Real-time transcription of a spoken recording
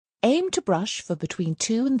Aim to brush for between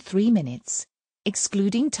 2 and 3 minutes,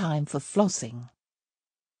 excluding time for flossing.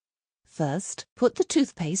 First, put the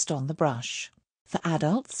toothpaste on the brush. For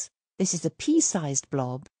adults, this is a pea-sized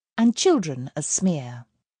blob, and children a smear.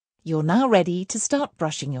 You're now ready to start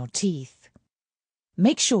brushing your teeth.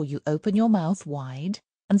 Make sure you open your mouth wide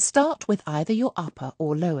and start with either your upper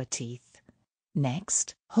or lower teeth.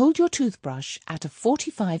 Next, hold your toothbrush at a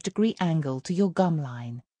 45-degree angle to your gum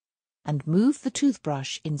line and move the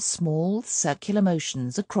toothbrush in small circular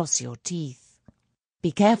motions across your teeth.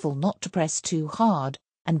 Be careful not to press too hard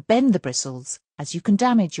and bend the bristles, as you can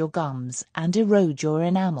damage your gums and erode your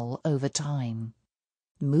enamel over time.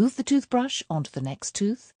 Move the toothbrush onto the next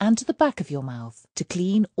tooth and to the back of your mouth to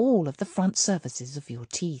clean all of the front surfaces of your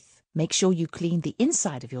teeth. Make sure you clean the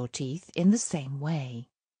inside of your teeth in the same way.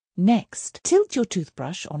 Next, tilt your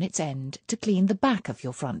toothbrush on its end to clean the back of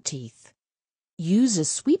your front teeth. Use a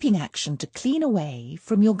sweeping action to clean away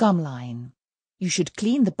from your gum line. You should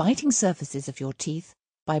clean the biting surfaces of your teeth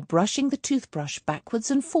by brushing the toothbrush backwards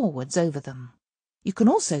and forwards over them. You can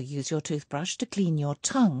also use your toothbrush to clean your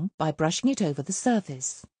tongue by brushing it over the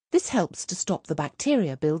surface. This helps to stop the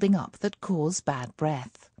bacteria building up that cause bad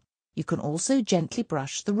breath. You can also gently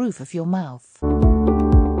brush the roof of your mouth.